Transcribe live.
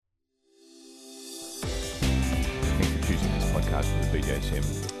podcast for the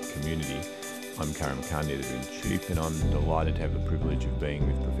BJSM community. I'm Karim Khan, Editor-in-Chief, and I'm delighted to have the privilege of being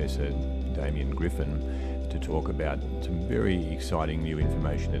with Professor Damien Griffin to talk about some very exciting new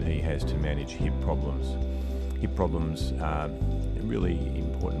information that he has to manage hip problems. Hip problems are a really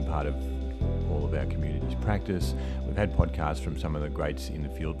important part of all of our community's practice. We've had podcasts from some of the greats in the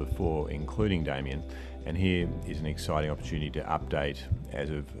field before, including Damien, and here is an exciting opportunity to update as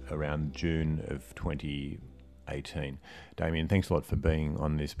of around June of 2018. Damien, thanks a lot for being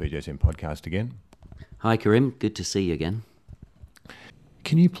on this BJSM podcast again. Hi Karim, good to see you again.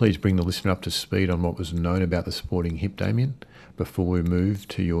 Can you please bring the listener up to speed on what was known about the sporting hip, Damien, before we move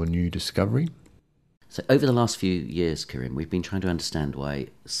to your new discovery? So over the last few years, Karim, we've been trying to understand why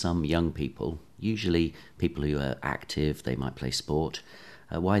some young people, usually people who are active, they might play sport,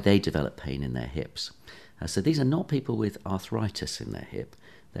 why they develop pain in their hips. So these are not people with arthritis in their hip.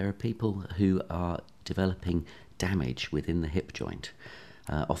 There are people who are developing damage within the hip joint,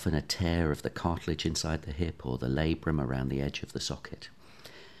 often a tear of the cartilage inside the hip or the labrum around the edge of the socket.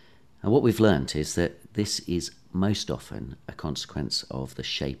 And what we've learnt is that this is most often a consequence of the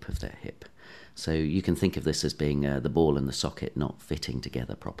shape of their hip. So you can think of this as being the ball and the socket not fitting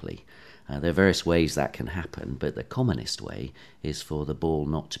together properly. There are various ways that can happen, but the commonest way is for the ball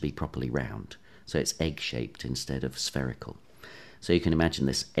not to be properly round. So it's egg-shaped instead of spherical. So you can imagine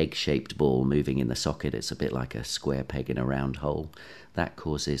this egg-shaped ball moving in the socket. It's a bit like a square peg in a round hole. That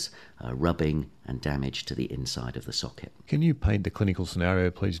causes rubbing and damage to the inside of the socket. Can you paint the clinical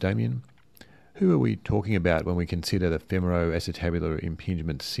scenario, please, Damien? Who are we talking about when we consider the femoroacetabular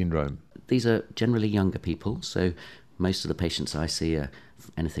impingement syndrome? These are generally younger people, so most of the patients I see are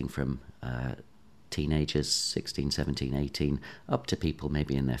anything from teenagers, 16, 17, 18, up to people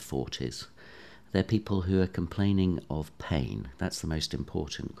maybe in their 40s. They're people who are complaining of pain. That's the most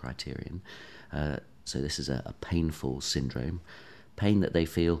important criterion. So this is a painful syndrome, pain that they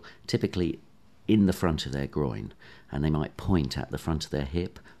feel typically in the front of their groin, and they might point at the front of their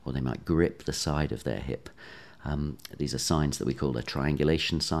hip, or they might grip the side of their hip. These are signs that we call a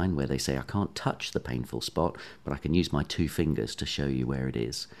triangulation sign, where they say, I can't touch the painful spot, but I can use my two fingers to show you where it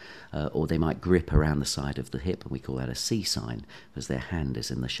is. Or they might grip around the side of the hip, and we call that a C sign, because their hand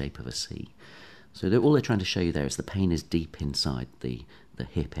is in the shape of a C. So all they're trying to show you there is the pain is deep inside the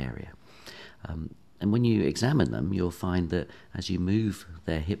hip area. And when you examine them, you'll find that as you move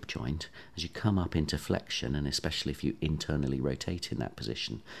their hip joint, as you come up into flexion, and especially if you internally rotate in that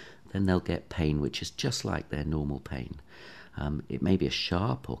position, then they'll get pain which is just like their normal pain. It may be a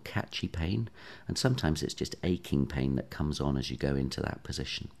sharp or catchy pain, and sometimes it's just aching pain that comes on as you go into that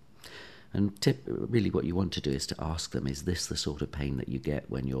position. And really what you want to do is to ask them, is this the sort of pain that you get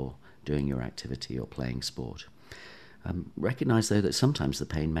when you're doing your activity or playing sport? Recognise, though, that sometimes the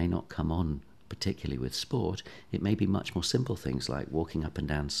pain may not come on particularly with sport. It may be much more simple things like walking up and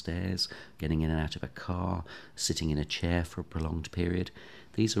down stairs, getting in and out of a car, sitting in a chair for a prolonged period.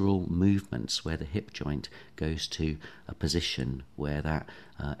 These are all movements where the hip joint goes to a position where that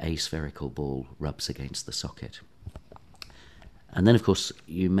aspherical ball rubs against the socket. And then, of course,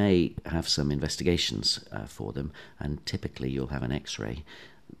 you may have some investigations for them, and typically you'll have an X-ray.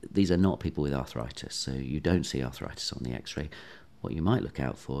 These are not people with arthritis, so you don't see arthritis on the X-ray. What you might look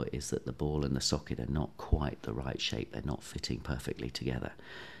out for is that the ball and the socket are not quite the right shape. They're not fitting perfectly together.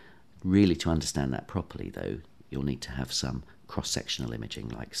 Really, to understand that properly, though, you'll need to have some cross-sectional imaging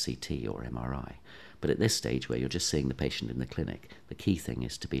like CT or MRI. But at this stage, where you're just seeing the patient in the clinic, the key thing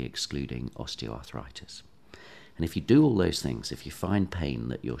is to be excluding osteoarthritis. And if you do all those things, if you find pain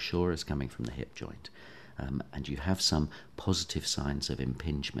that you're sure is coming from the hip joint, and you have some positive signs of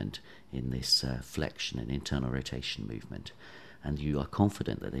impingement in this flexion and internal rotation movement, and you are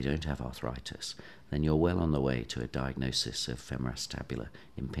confident that they don't have arthritis, then you're well on the way to a diagnosis of femoroacetabular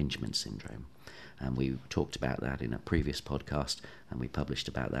impingement syndrome. And we talked about that in a previous podcast, and we published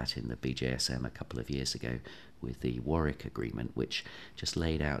about that in the BJSM a couple of years ago with the Warwick Agreement, which just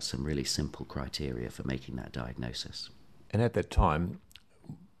laid out some really simple criteria for making that diagnosis. And at that time,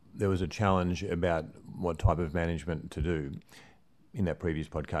 there was a challenge about what type of management to do. In that previous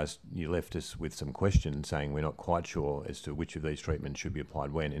podcast, you left us with some questions saying we're not quite sure as to which of these treatments should be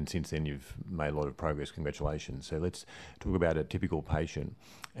applied when, and since then you've made a lot of progress. Congratulations. So let's talk about a typical patient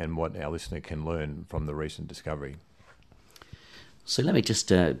and what our listener can learn from the recent discovery. So let me just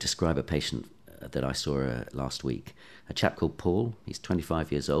describe a patient that I saw last week. A chap called Paul. He's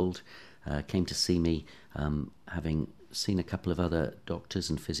 25 years old, came to see me having seen a couple of other doctors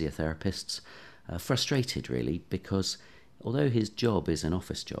and physiotherapists, frustrated really because although his job is an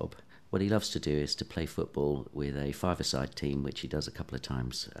office job, what he loves to do is to play football with a five-a-side team, which he does a couple of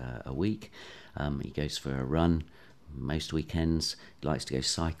times a week. He goes for a run most weekends. He likes to go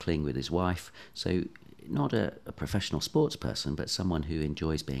cycling with his wife. So not a professional sports person, but someone who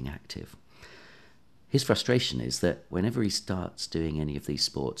enjoys being active. His frustration is that whenever he starts doing any of these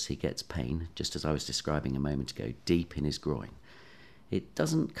sports, he gets pain, just as I was describing a moment ago, deep in his groin. It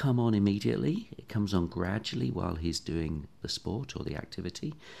doesn't come on immediately. It comes on gradually while he's doing the sport or the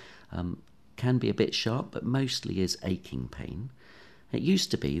activity. Can be a bit sharp, but mostly is aching pain. It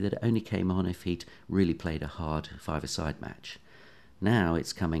used to be that it only came on if he'd really played a hard five-a-side match. Now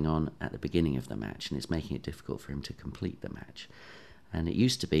it's coming on at the beginning of the match, and it's making it difficult for him to complete the match. And it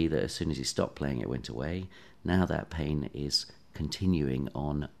used to be that as soon as he stopped playing, it went away. Now that pain is continuing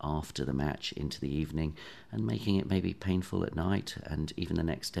on after the match into the evening and making it maybe painful at night, and even the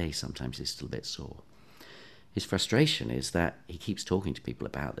next day sometimes he's still a bit sore. His frustration is that he keeps talking to people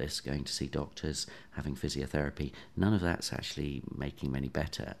about this, going to see doctors, having physiotherapy. None of that's actually making him any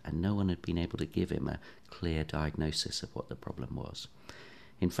better, and no one had been able to give him a clear diagnosis of what the problem was.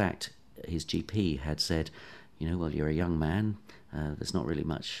 In fact, his GP had said, well, you're a young man. There's not really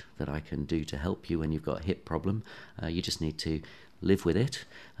much that I can do to help you when you've got a hip problem. You just need to live with it,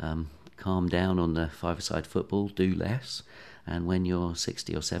 calm down on the five-a-side football, do less, and when you're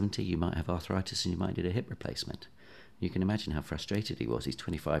 60 or 70, you might have arthritis and you might need a hip replacement. You can imagine how frustrated he was. He's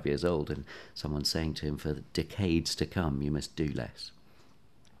 25 years old, and someone's saying to him, for decades to come, you must do less.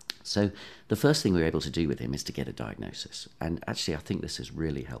 So the first thing we were able to do with him is to get a diagnosis. And actually, I think this is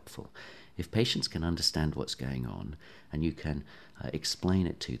really helpful. If patients can understand what's going on and you can explain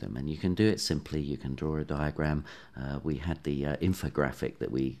it to them, and you can do it simply, you can draw a diagram. We had the infographic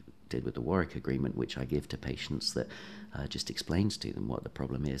that we did with the Warwick Agreement, which I give to patients, that just explains to them what the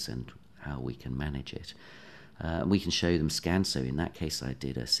problem is and how we can manage it. We can show them scans. So in that case, I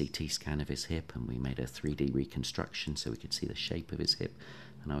did a CT scan of his hip, and we made a 3D reconstruction so we could see the shape of his hip.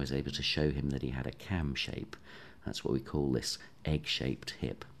 And I was able to show him that he had a cam shape. That's what we call this egg-shaped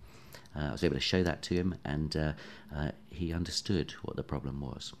hip. I was able to show that to him, and he understood what the problem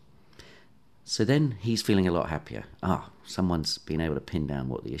was. So then he's feeling a lot happier. Someone's been able to pin down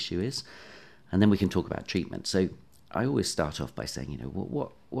what the issue is, and then we can talk about treatment. So I always start off by saying,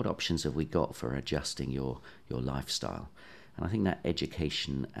 what options have we got for adjusting your lifestyle? And I think that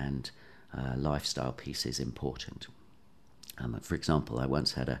education and lifestyle piece is important. For example, I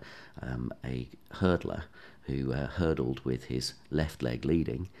once had a hurdler who hurdled with his left leg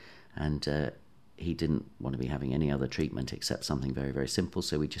leading, and he didn't want to be having any other treatment except something very, very simple,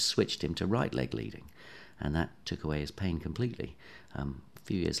 so we just switched him to right leg leading, and that took away his pain completely. A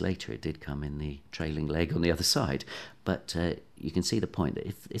few years later, it did come in the trailing leg on the other side, but you can see the point that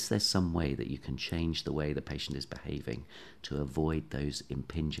if there's some way that you can change the way the patient is behaving to avoid those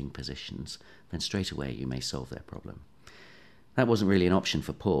impinging positions, then straight away you may solve their problem. That wasn't really an option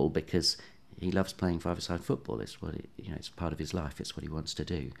for Paul because he loves playing five-a-side football. It's what it's part of his life. It's what he wants to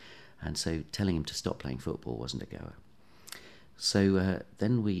do, and so telling him to stop playing football wasn't a goer. So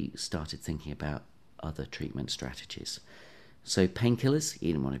then we started thinking about other treatment strategies. So painkillers, he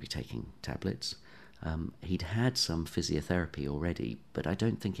didn't want to be taking tablets. He'd had some physiotherapy already, but I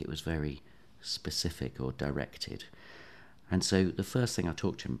don't think it was very specific or directed. And so the first thing I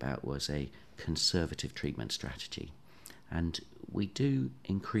talked to him about was a conservative treatment strategy. And we do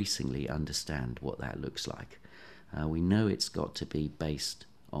increasingly understand what that looks like. We know it's got to be based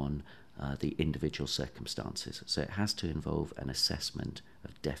on the individual circumstances. So it has to involve an assessment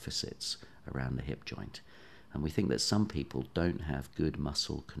of deficits around the hip joint. And we think that some people don't have good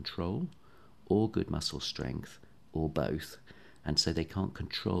muscle control or good muscle strength or both, and so they can't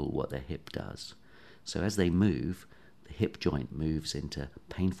control what their hip does. So as they move, the hip joint moves into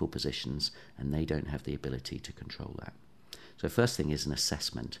painful positions and they don't have the ability to control that. So first thing is an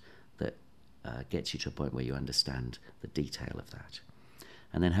assessment that gets you to a point where you understand the detail of that.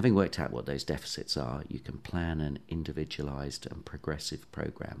 And then having worked out what those deficits are, you can plan an individualized and progressive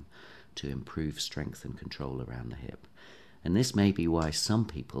program to improve strength and control around the hip. And this may be why some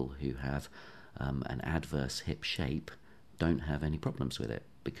people who have an adverse hip shape don't have any problems with it,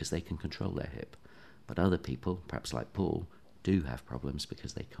 because they can control their hip. But other people, perhaps like Paul, do have problems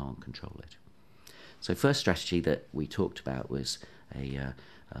because they can't control it. So first strategy that we talked about was a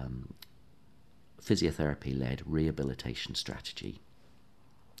physiotherapy-led rehabilitation strategy.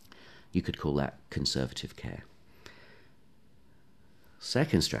 You could call that conservative care.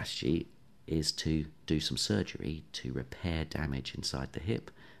 Second strategy is to do some surgery to repair damage inside the hip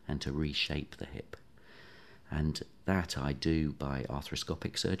and to reshape the hip. And that I do by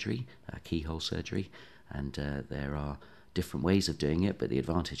arthroscopic surgery, keyhole surgery, and there are different ways of doing it, but the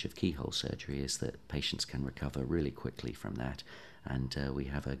advantage of keyhole surgery is that patients can recover really quickly from that, and we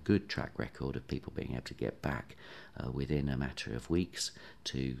have a good track record of people being able to get back within a matter of weeks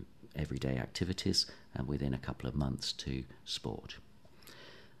to everyday activities and within a couple of months to sport.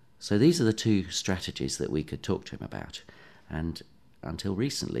 So these are the two strategies that we could talk to him about, and until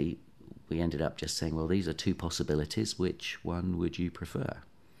recently we ended up just saying, well, these are two possibilities, which one would you prefer?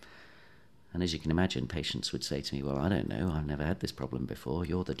 And as you can imagine, patients would say to me, well, I don't know, I've never had this problem before,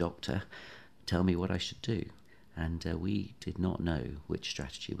 you're the doctor, tell me what I should do. And we did not know which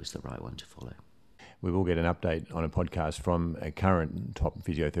strategy was the right one to follow. We will get an update on a podcast from a current top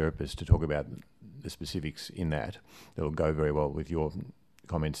physiotherapist to talk about the specifics in that. That will go very well with your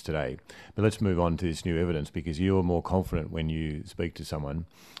comments today. But let's move on to this new evidence, because you're more confident when you speak to someone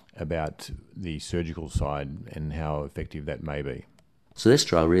about the surgical side and how effective that may be. So this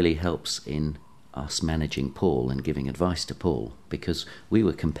trial really helps in us managing Paul and giving advice to Paul, because we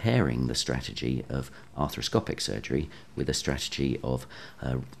were comparing the strategy of arthroscopic surgery with a strategy of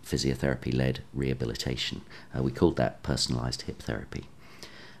physiotherapy-led rehabilitation. We called that personalised hip therapy.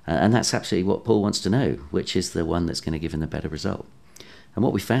 And that's absolutely what Paul wants to know, which is the one that's going to give him the better result. And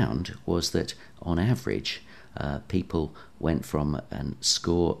what we found was that on average, people went from a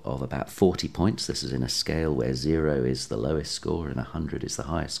score of about 40 points. This is in a scale where 0 is the lowest score and 100 is the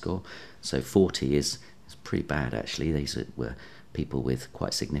highest score. So 40 is pretty bad, actually. These were people with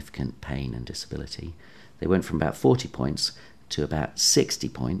quite significant pain and disability. They went from about 40 points to about 60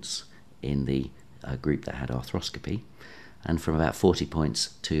 points in the group that had arthroscopy, and from about 40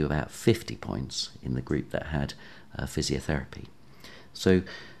 points to about 50 points in the group that had physiotherapy. So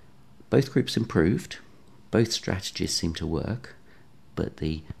both groups improved. Both strategies seem to work, but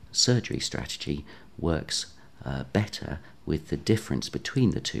the surgery strategy works better, with the difference between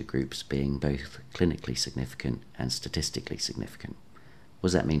the two groups being both clinically significant and statistically significant. What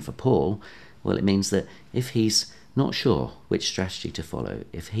does that mean for Paul? Well, it means that if he's not sure which strategy to follow,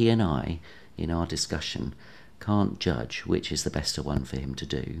 if he and I, in our discussion, can't judge which is the best one for him to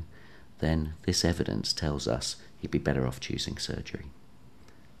do, then this evidence tells us he'd be better off choosing surgery.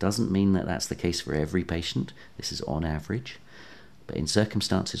 Doesn't mean that that's the case for every patient. This is on average. But in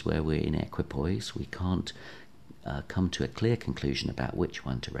circumstances where we're in equipoise, we can't come to a clear conclusion about which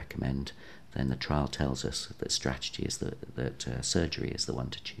one to recommend, then the trial tells us that surgery is the one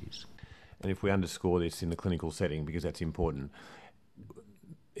to choose. And if we underscore this in the clinical setting, because that's important,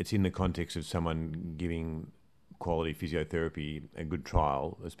 it's in the context of someone giving quality physiotherapy a good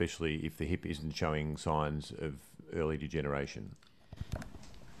trial, especially if the hip isn't showing signs of early degeneration.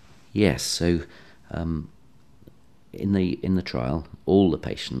 Yes, so in the trial, all the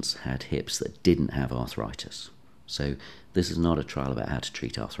patients had hips that didn't have arthritis. So this is not a trial about how to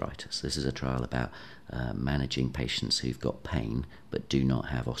treat arthritis. This is a trial about managing patients who've got pain but do not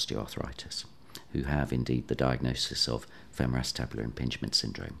have osteoarthritis, who have indeed the diagnosis of femoroacetabular impingement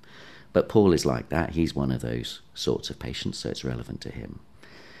syndrome. But Paul is like that. He's one of those sorts of patients, so it's relevant to him.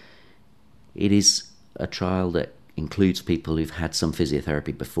 It is a trial that includes people who've had some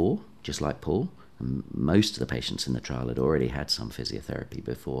physiotherapy before, just like Paul. And most of the patients in the trial had already had some physiotherapy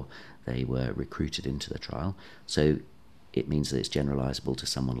before they were recruited into the trial. So it means that it's generalisable to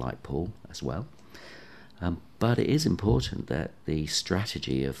someone like Paul as well. But it is important that the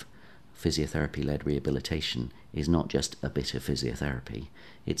strategy of physiotherapy-led rehabilitation is not just a bit of physiotherapy.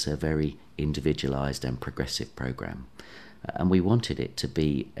 It's a very individualised and progressive programme. And we wanted it to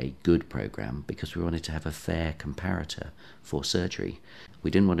be a good programme because we wanted to have a fair comparator for surgery.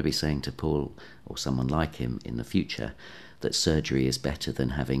 We didn't want to be saying to Paul or someone like him in the future that surgery is better than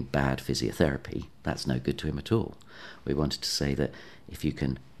having bad physiotherapy. That's no good to him at all. We wanted to say that if you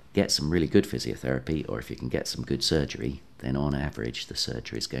can get some really good physiotherapy or if you can get some good surgery, then on average the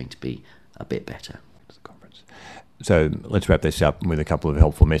surgery is going to be a bit better. So let's wrap this up with a couple of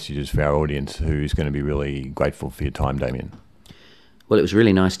helpful messages for our audience who's going to be really grateful for your time, Damien. Well, it was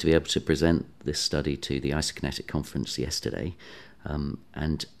really nice to be able to present this study to the Isokinetic conference yesterday.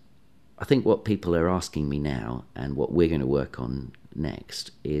 And I think what people are asking me now and what we're going to work on next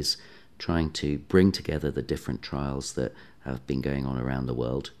is trying to bring together the different trials that have been going on around the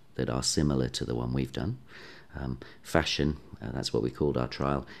world that are similar to the one we've done. Fashion, that's what we called our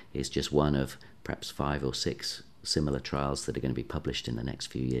trial, is just one of perhaps 5 or 6 similar trials that are going to be published in the next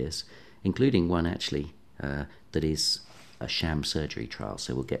few years, including one actually that is a sham surgery trial,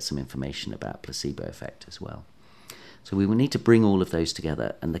 so we'll get some information about placebo effect as well. So we will need to bring all of those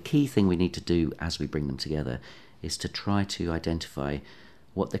together, and the key thing we need to do as we bring them together is to try to identify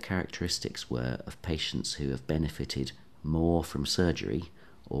what the characteristics were of patients who have benefited more from surgery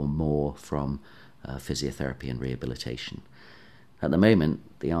or more from physiotherapy and rehabilitation. At the moment,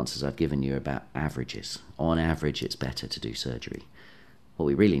 the answers I've given you are about averages. On average, it's better to do surgery. What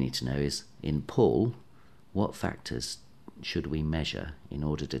we really need to know is, in Paul, what factors should we measure in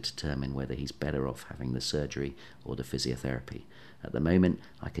order to determine whether he's better off having the surgery or the physiotherapy? At the moment,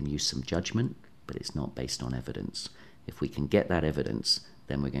 I can use some judgment, but it's not based on evidence. If we can get that evidence,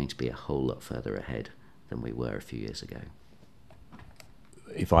 then we're going to be a whole lot further ahead than we were a few years ago.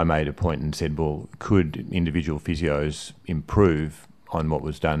 If I made a point and said, well, could individual physios improve on what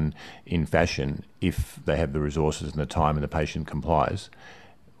was done in fashion if they have the resources and the time and the patient complies,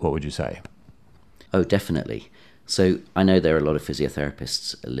 what would you say? Oh, definitely. So I know there are a lot of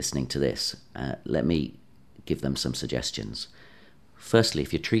physiotherapists listening to this. Let me give them some suggestions. Firstly,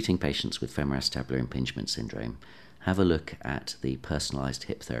 if you're treating patients with femoroacetabular impingement syndrome, have a look at the personalised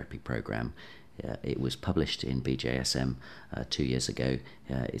hip therapy program. It was published in BJSM 2 years ago.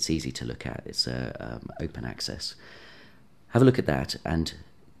 It's easy to look at. It's open access. Have a look at that and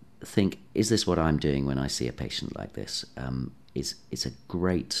think, is this what I'm doing when I see a patient like this? It's a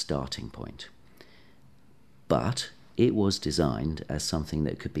great starting point. But it was designed as something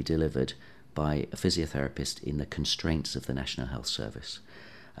that could be delivered by a physiotherapist in the constraints of the National Health Service,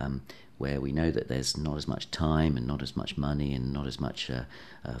 where we know that there's not as much time and not as much money and not as much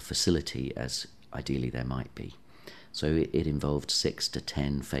facility as ideally there might be. So it involved 6 to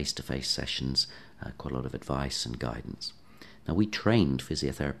 10 face-to-face sessions, quite a lot of advice and guidance. Now, we trained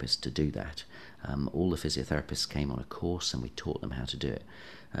physiotherapists to do that. All the physiotherapists came on a course and we taught them how to do it.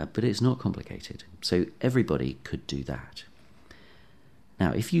 But it's not complicated, so everybody could do that.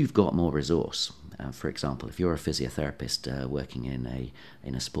 Now, if you've got more resource, for example, if you're a physiotherapist working in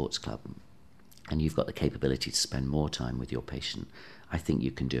a sports club and you've got the capability to spend more time with your patient, I think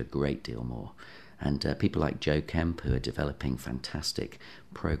you can do a great deal more. And people like Joe Kemp, who are developing fantastic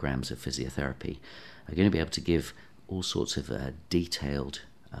programs of physiotherapy, are going to be able to give all sorts of detailed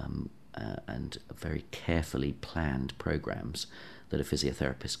and very carefully planned programs that a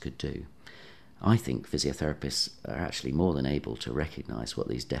physiotherapist could do. I think physiotherapists are actually more than able to recognise what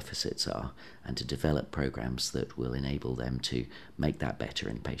these deficits are and to develop programs that will enable them to make that better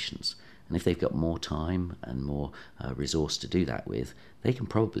in patients. And if they've got more time and more resource to do that with, they can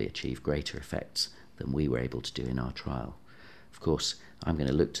probably achieve greater effects than we were able to do in our trial. Of course, I'm going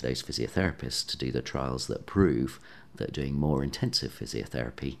to look to those physiotherapists to do the trials that prove that doing more intensive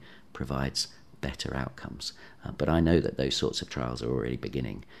physiotherapy provides better outcomes. But I know that those sorts of trials are already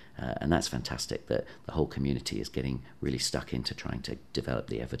beginning, and that's fantastic that the whole community is getting really stuck into trying to develop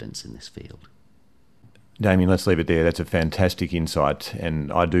the evidence in this field. Damien, let's leave it there. That's a fantastic insight,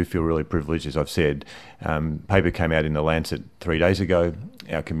 and I do feel really privileged, as I've said. Paper came out in The Lancet 3 days ago.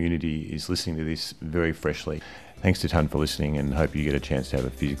 Our community is listening to this very freshly. Thanks a ton for listening, and hope you get a chance to have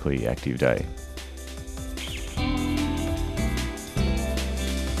a physically active day.